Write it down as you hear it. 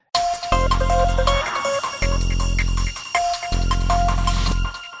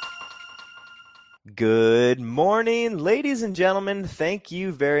Good morning, ladies and gentlemen. Thank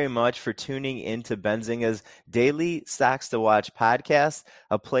you very much for tuning into Benzinga's Daily Stocks to Watch podcast,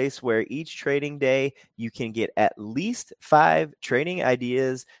 a place where each trading day you can get at least 5 trading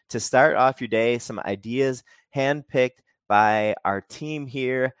ideas to start off your day, some ideas handpicked by our team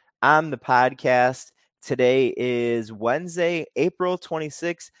here on the podcast. Today is Wednesday, April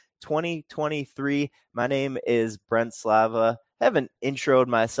 26, 2023. My name is Brent Slava. Haven't introed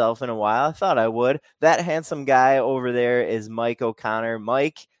myself in a while. I thought I would. That handsome guy over there is Mike O'Connor.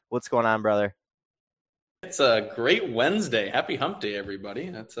 Mike, what's going on, brother? It's a great Wednesday. Happy hump day, everybody.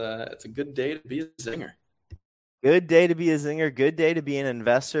 It's a good day to be a zinger. Good day to be a zinger. Good day to be an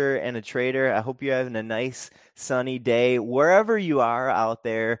investor and a trader. I hope you're having a nice sunny day wherever you are out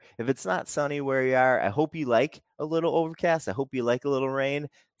there. If it's not sunny where you are, I hope you like a little overcast. I hope you like a little rain.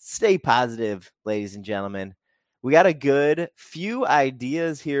 Stay positive, ladies and gentlemen. We got a good few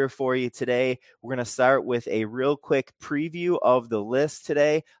ideas here for you today. We're going to start with a real quick preview of the list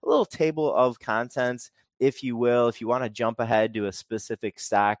today, a little table of contents, if you will. If you want to jump ahead to a specific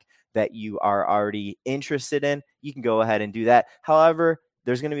stock that you are already interested in, you can go ahead and do that. However,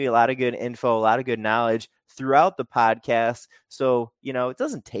 there's going to be a lot of good info, a lot of good knowledge throughout the podcast. So, it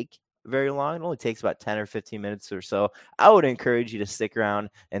doesn't take very long. It only takes about 10 or 15 minutes or so. I would encourage you to stick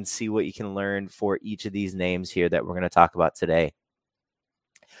around and see what you can learn for each of these names here that we're going to talk about today.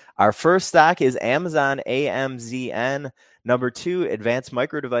 Our first stock is Amazon, AMZN. Number 2, Advanced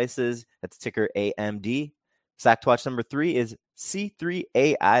Micro Devices. That's ticker AMD. Stock to watch number 3 is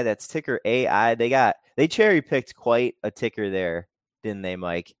C3AI. That's ticker AI. They cherry picked quite a ticker there, didn't they,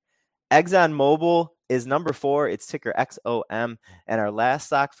 Mike? ExxonMobil is number 4. It's ticker XOM. And our last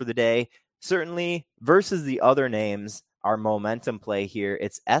stock for the day, certainly versus the other names, our momentum play here.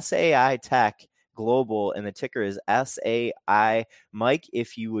 It's SAI Tech Global, and the ticker is SAI. Mike,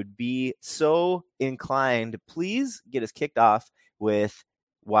 if you would be so inclined, please get us kicked off with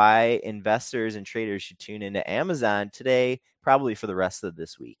why investors and traders should tune into Amazon today, probably for the rest of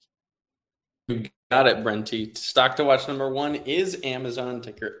this week. You got it, Brenty. Stock to watch number 1 is Amazon,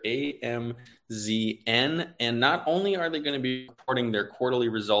 ticker AMZN. And not only are they going to be reporting their quarterly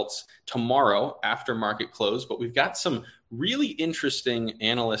results tomorrow after market close, but we've got some really interesting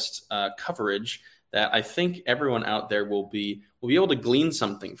analyst coverage that I think everyone out there will be able to glean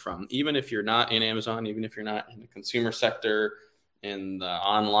something from, even if you're not in Amazon, even if you're not in the consumer sector, in the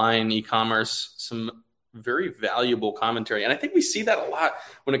online e-commerce, some very valuable commentary. And I think we see that a lot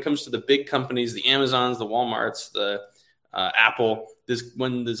when it comes to the big companies, the Amazons, the Walmarts, the Apple.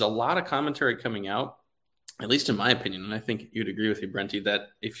 When there's a lot of commentary coming out, at least in my opinion, and I think you'd agree with me, Brenty, that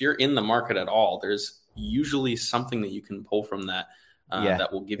if you're in the market at all, there's usually something that you can pull from that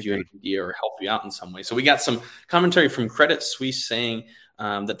that will give you an idea or help you out in some way. So we got some commentary from Credit Suisse saying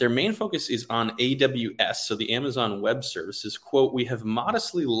that their main focus is on AWS, so the Amazon Web Services. Quote, "We have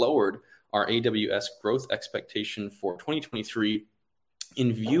modestly lowered our AWS growth expectation for 2023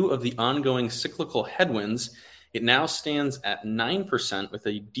 in view of the ongoing cyclical headwinds. It now stands at 9% with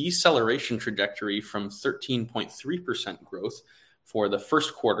a deceleration trajectory from 13.3% growth for the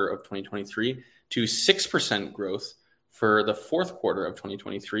first quarter of 2023 to 6% growth for the fourth quarter of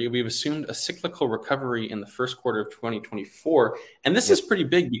 2023. We've assumed a cyclical recovery in the first quarter of 2024. And this is pretty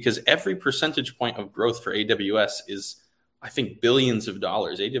big because every percentage point of growth for AWS is, I think, billions of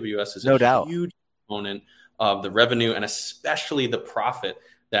dollars. AWS is a huge component of the revenue and especially the profit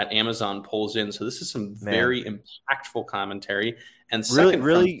that Amazon pulls in. So this is some very impactful commentary. And second,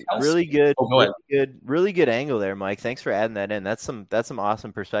 really good angle there, Mike. Thanks for adding that in. That's some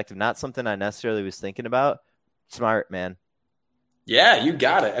awesome perspective. Not something I necessarily was thinking about. Smart, man. Yeah, you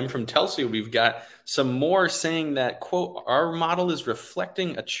got it. And from Telsey, we've got some more saying that, quote, "Our model is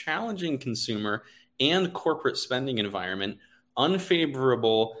reflecting a challenging consumer and corporate spending environment,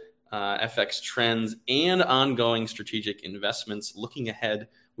 unfavorable FX trends, and ongoing strategic investments. Looking ahead,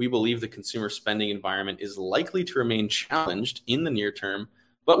 we believe the consumer spending environment is likely to remain challenged in the near term,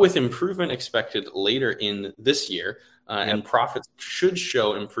 but with improvement expected later in this year. And profits should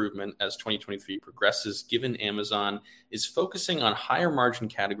show improvement as 2023 progresses, given Amazon is focusing on higher margin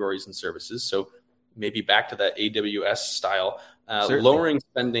categories and services." So maybe back to that AWS style, lowering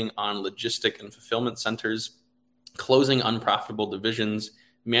spending on logistic and fulfillment centers, closing unprofitable divisions,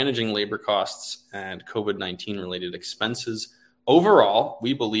 managing labor costs, and COVID-19 related expenses. Overall,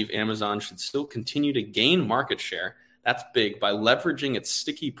 we believe Amazon should still continue to gain market share. That's big, by leveraging its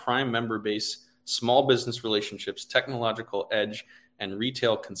sticky Prime member base, small business relationships, technological edge, and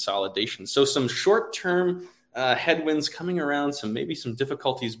retail consolidation. So some short-term headwinds coming around, maybe some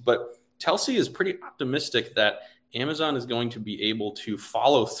difficulties, but Telsey is pretty optimistic that Amazon is going to be able to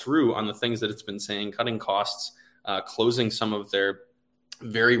follow through on the things that it's been saying, cutting costs, closing some of their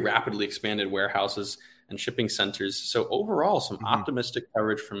very rapidly expanded warehouses and shipping centers. So overall, some optimistic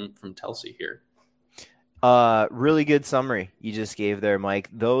coverage from Telsey here. Really good summary you just gave there, Mike.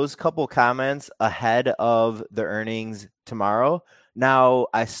 Those couple comments ahead of the earnings tomorrow. Now,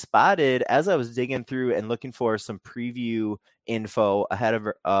 I spotted as I was digging through and looking for some preview info ahead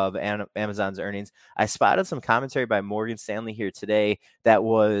of Amazon's earnings, I spotted some commentary by Morgan Stanley here today that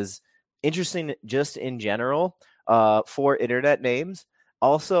was interesting just in general for internet names.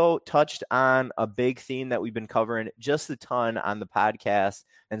 Also touched on a big theme that we've been covering just a ton on the podcast,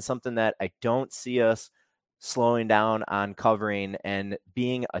 and something that I don't see us slowing down on covering and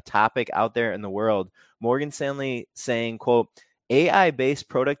being a topic out there in the world. Morgan Stanley saying, quote, AI-based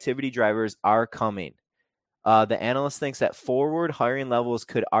productivity drivers are coming. The analyst thinks that forward hiring levels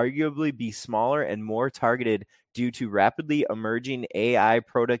could arguably be smaller and more targeted due to rapidly emerging AI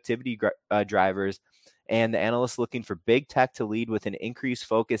productivity drivers, and the analyst looking for big tech to lead with an increased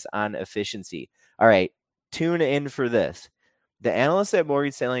focus on efficiency. All right, tune in for this. The analyst at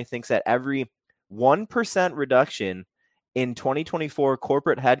Morgan Stanley thinks that every 1% reduction in 2024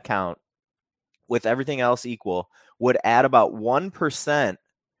 corporate headcount, with everything else equal, would add about 1%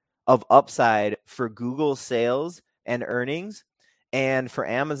 of upside for Google sales and earnings, and for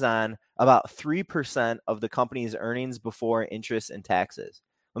Amazon, about 3% of the company's earnings before interest and taxes.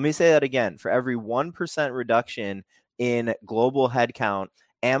 Let me say that again. For every 1% reduction in global headcount,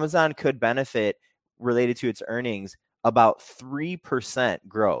 Amazon could benefit related to its earnings about 3%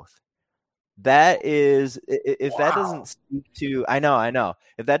 growth. That is, if that doesn't speak to, I know,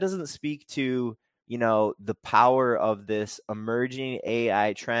 if that doesn't speak to, the power of this emerging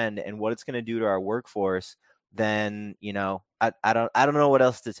AI trend and what it's going to do to our workforce, then, I don't know what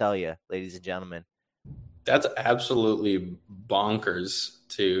else to tell you, ladies and gentlemen. That's absolutely bonkers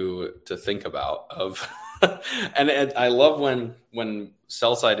to think about. And I love when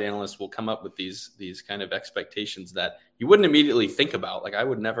sell side analysts will come up with these kind of expectations that you wouldn't immediately think about. Like, I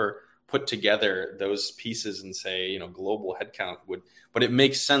would never put together those pieces and say, global headcount would, but it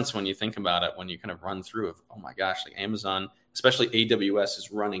makes sense when you think about it, when you kind of run through of, oh my gosh, like Amazon, especially AWS,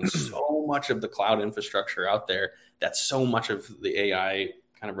 is running so much of the cloud infrastructure out there. That's so much of the AI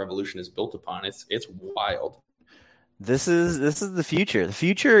kind of revolution is built upon. It's wild. This is the future. The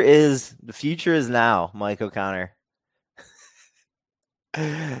future is now, Mike O'Connor.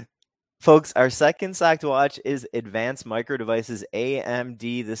 Folks, our second stock to watch is Advanced Micro Devices,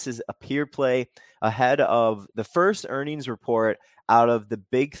 AMD. This is a peer play ahead of the first earnings report out of the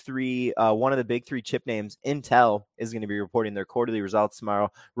big three. One of the big three chip names, Intel, is going to be reporting their quarterly results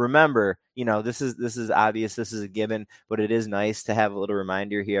tomorrow. Remember, this is obvious, this is a given, but it is nice to have a little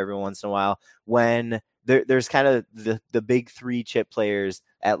reminder here every once in a while when there's kind of the big three chip players,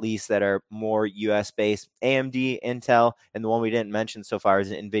 at least, that are more US based: AMD, Intel, and the one we didn't mention so far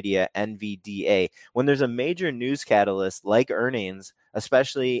is NVIDIA, NVDA. When there's a major news catalyst like earnings,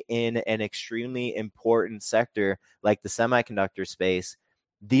 especially in an extremely important sector like the semiconductor space,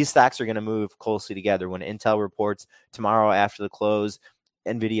 these stocks are going to move closely together. When Intel reports tomorrow after the close,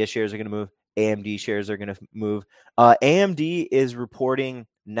 NVIDIA shares are going to move, AMD shares are going to move. AMD is reporting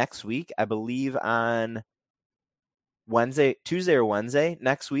next week, I believe on Tuesday or Wednesday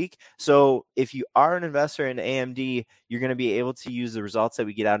next week. So if you are an investor in AMD, you're going to be able to use the results that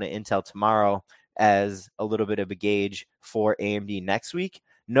we get out of Intel tomorrow as a little bit of a gauge for AMD next week.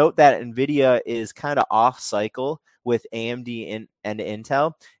 Note that NVIDIA is kind of off cycle with AMD and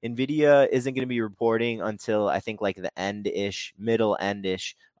Intel. NVIDIA isn't going to be reporting until I think like the middle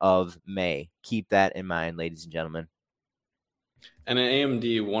end-ish of May. Keep that in mind, ladies and gentlemen. And an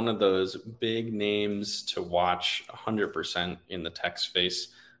AMD, one of those big names to watch 100% in the tech space,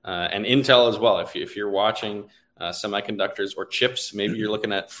 and Intel as well. If you're watching semiconductors or chips, maybe you're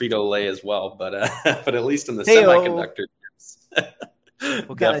looking at Frito-Lay as well. But at least in the semiconductor chips,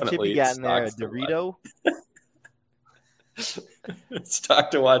 what kind of chip you got in there? A Dorito?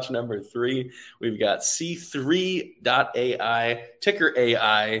 Stock to watch number 3. We've got C3.ai, ticker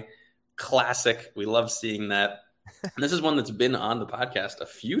AI, classic. We love seeing that. And this is one that's been on the podcast a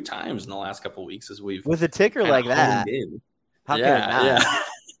few times in the last couple of weeks as we've with a ticker like that. How can it not? Yeah.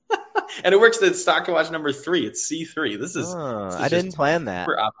 And it works. The stock to watch number 3. It's C3. This is I didn't plan that.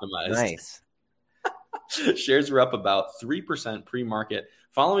 Super optimized. Nice. Shares were up about 3% pre-market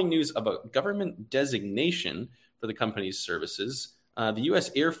following news about government designation for the company's services. The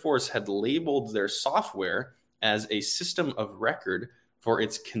U.S. Air Force had labeled their software as a system of record for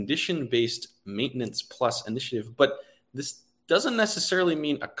its condition-based maintenance plus initiative. But this doesn't necessarily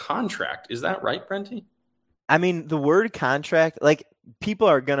mean a contract. Is that right, Brenty? I mean, the word contract, like people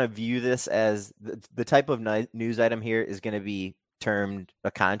are going to view this as the type of news item here is going to be termed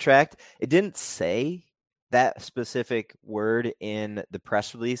a contract. It didn't say that specific word in the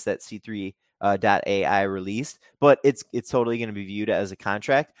press release that C3 .ai released, but it's totally going to be viewed as a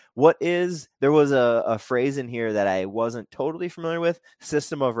contract. There was a phrase in here that I wasn't totally familiar with,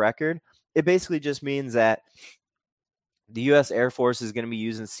 system of record. It basically just means that the U.S. Air Force is going to be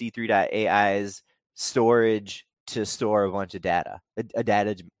using C3.ai's storage to store a bunch of data, a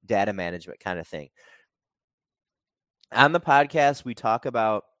data management kind of thing. On the podcast, we talk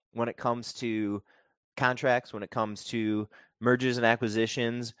about when it comes to contracts, when it comes to mergers and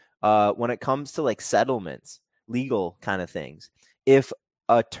acquisitions, when it comes to like settlements, legal kind of things. If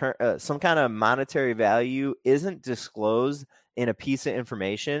some kind of monetary value isn't disclosed in a piece of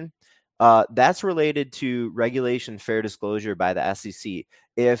information, that's related to regulation fair disclosure by the SEC.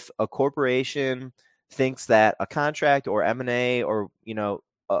 If a corporation thinks that a contract or M&A or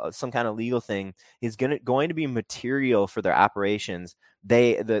some kind of legal thing is going to be material for their operations,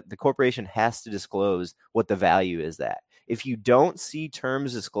 the corporation has to disclose what the value is. That if you don't see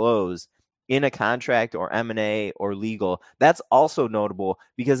terms disclosed in a contract or M&A or legal, that's also notable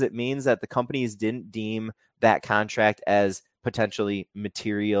because it means that the companies didn't deem that contract as potentially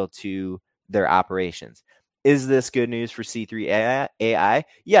material to their operations. Is this good news for C3 AI?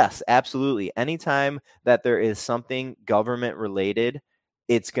 Yes, absolutely. Anytime that there is something government related,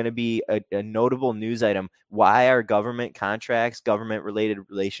 it's going to be a notable news item. Why are government contracts, government related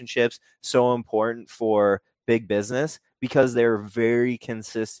relationships so important for big business? Because they're very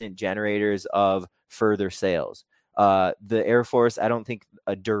consistent generators of further sales. The Air Force, I don't think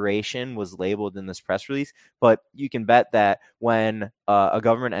a duration was labeled in this press release, but you can bet that when a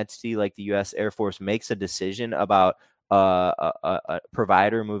government entity like the U.S. Air Force makes a decision about a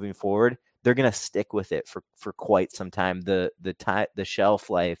provider moving forward, they're going to stick with it for quite some time. The shelf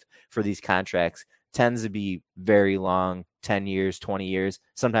life for these contracts tends to be very long, 10 years, 20 years,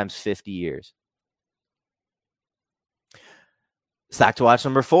 sometimes 50 years. Stock to watch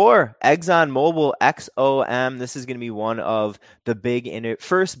number 4, ExxonMobil, XOM. This is going to be one of the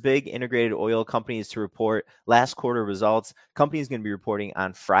first big integrated oil companies to report last quarter results. Company is going to be reporting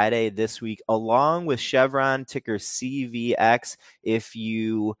on Friday this week, along with Chevron, ticker CVX. If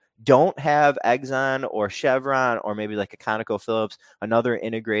you don't have Exxon or Chevron or maybe like a ConocoPhillips, another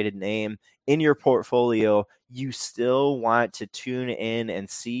integrated name in your portfolio, you still want to tune in and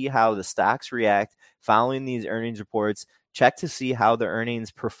see how the stocks react following these earnings reports. Check to see how the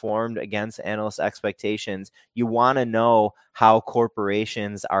earnings performed against analyst expectations. You want to know how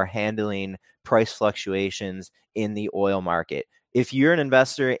corporations are handling price fluctuations in the oil market. If you're an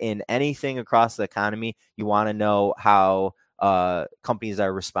investor in anything across the economy, you want to know how companies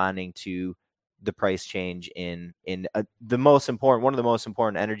are responding to the price change in one of the most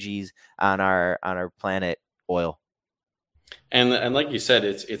important energies on our planet, oil. And like you said,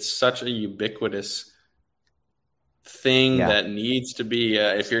 it's such a ubiquitous thing that needs to be.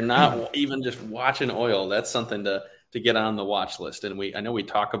 If you're not even just watching oil, that's something to get on the watch list. And I know we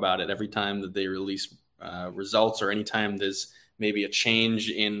talk about it every time that they release results, or anytime there's maybe a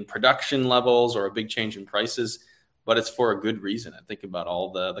change in production levels or a big change in prices. But it's for a good reason. I think about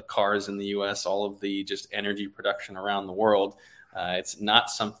all the cars in the U.S., all of the just energy production around the world. It's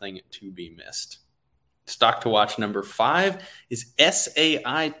not something to be missed. Stock to watch number 5 is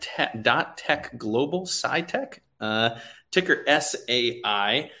SAI.Tech Global, SciTech, ticker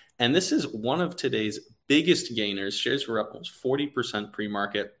SAI. And this is one of today's biggest gainers. Shares were up almost 40%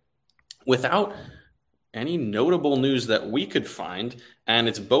 pre-market without any notable news that we could find. And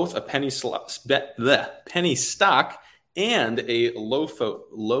it's both a penny stock and a low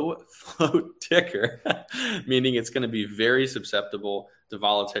float ticker, meaning it's going to be very susceptible to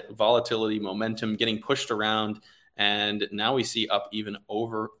volatility, momentum, getting pushed around. And now we see up even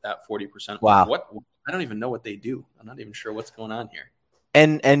over that 40%. Wow. I don't even know what they do. I'm not even sure what's going on here.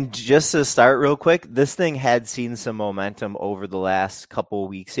 And just to start real quick, this thing had seen some momentum over the last couple of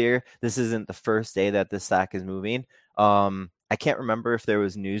weeks here. This isn't the first day that this stock is moving. I can't remember if there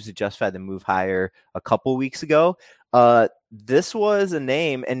was news to justify the move higher a couple weeks ago. This was a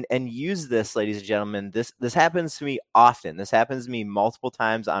name, and use this, ladies and gentlemen. This happens to me often. This happens to me multiple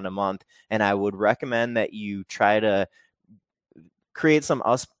times on a month, and I would recommend that you try to create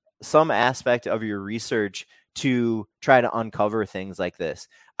some aspect of your research to try to uncover things like this.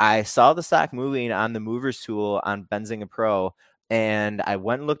 I saw the stock moving on the movers tool on Benzinga Pro, and I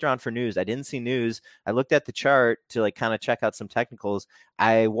went and looked around for news. I didn't see news. I looked at the chart to kind of check out some technicals.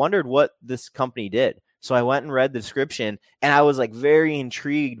 I wondered what this company did. So I went and read the description, and I was very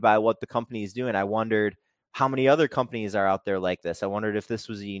intrigued by what the company is doing. I wondered, how many other companies are out there like this? I wondered if this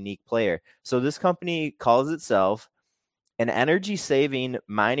was a unique player. So this company calls itself an energy-saving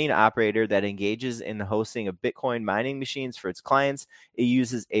mining operator that engages in the hosting of Bitcoin mining machines for its clients. It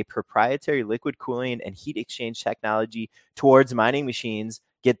uses a proprietary liquid cooling and heat exchange technology towards mining machines,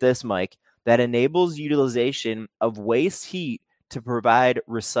 get this, Mike, that enables utilization of waste heat to provide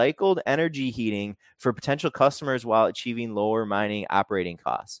recycled energy heating for potential customers while achieving lower mining operating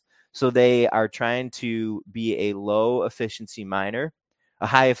costs. So they are trying to be a low-efficiency miner, a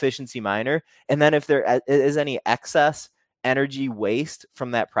high-efficiency miner, and then if there is any excess energy waste from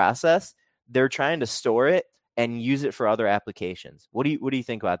that process, they're trying to store it and use it for other applications. What do you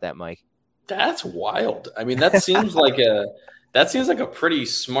think about that, Mike? That's wild. I mean, that seems like a pretty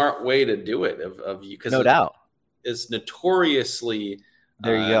smart way to do it. Because no doubt, it's notoriously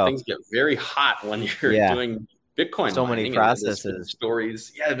there you go. Things get very hot when you're doing Bitcoin. So mining, many processes.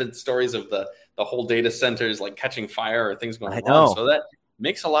 Stories, been stories of the whole data centers like catching fire or things going wrong. So that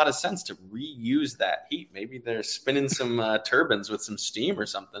makes a lot of sense to reuse that heat. Maybe they're spinning some turbines with some steam or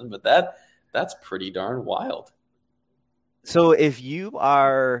something, but that's pretty darn wild. So if you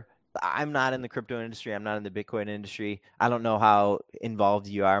are, I'm not in the crypto industry, I'm not in the Bitcoin industry, I don't know how involved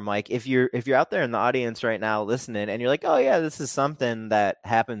you are, Mike. If you're out there in the audience right now listening and you're like, oh yeah, this is something that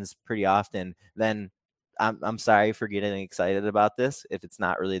happens pretty often, then I'm sorry for getting excited about this if it's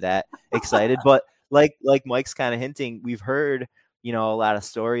not really that excited. But like Mike's kind of hinting, we've heard a lot of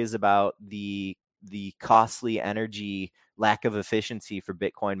stories about the costly energy, lack of efficiency for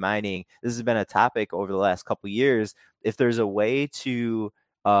Bitcoin mining. This has been a topic over the last couple of years. If there's a way to,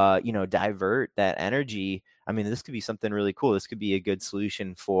 divert that energy, I mean, this could be something really cool. This could be a good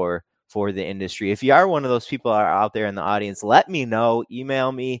solution for the industry. If you are one of those people are out there in the audience, let me know.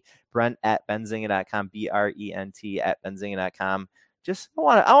 Email me, Brent@benzinga.com, BRENT@benzinga.com. Just I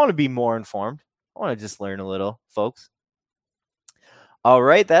want to be more informed. I want to just learn a little, folks. All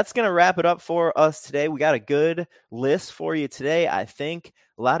right, that's going to wrap it up for us today. We got a good list for you today. I think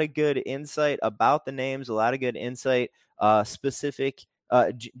a lot of good insight about the names, a lot of good insight, specific,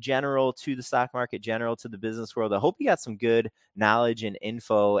 general to the stock market, general to the business world. I hope you got some good knowledge and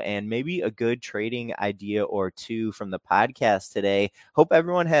info and maybe a good trading idea or two from the podcast today. Hope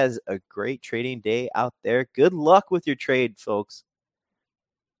everyone has a great trading day out there. Good luck with your trade, folks.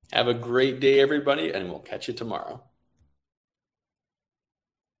 Have a great day, everybody, and we'll catch you tomorrow.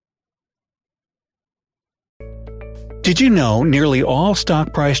 Did you know nearly all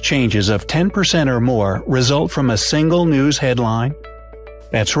stock price changes of 10% or more result from a single news headline?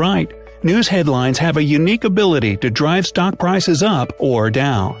 That's right. News headlines have a unique ability to drive stock prices up or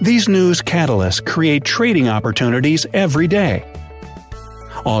down. These news catalysts create trading opportunities every day.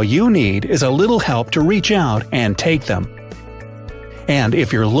 All you need is a little help to reach out and take them. And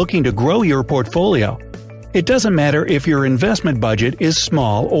if you're looking to grow your portfolio, it doesn't matter if your investment budget is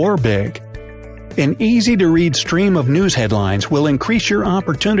small or big. An easy-to-read stream of news headlines will increase your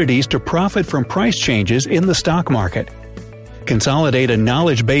opportunities to profit from price changes in the stock market, consolidate a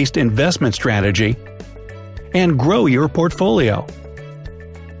knowledge-based investment strategy, and grow your portfolio.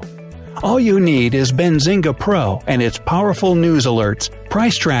 All you need is Benzinga Pro and its powerful news alerts,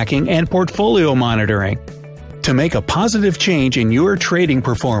 price tracking, and portfolio monitoring to make a positive change in your trading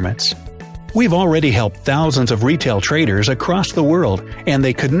performance. We've already helped thousands of retail traders across the world, and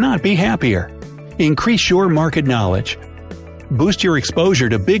they could not be happier. Increase your market knowledge, boost your exposure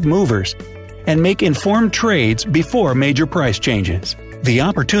to big movers, and make informed trades before major price changes. The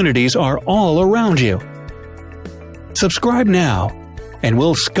opportunities are all around you. Subscribe now, and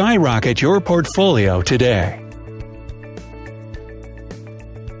we'll skyrocket your portfolio today.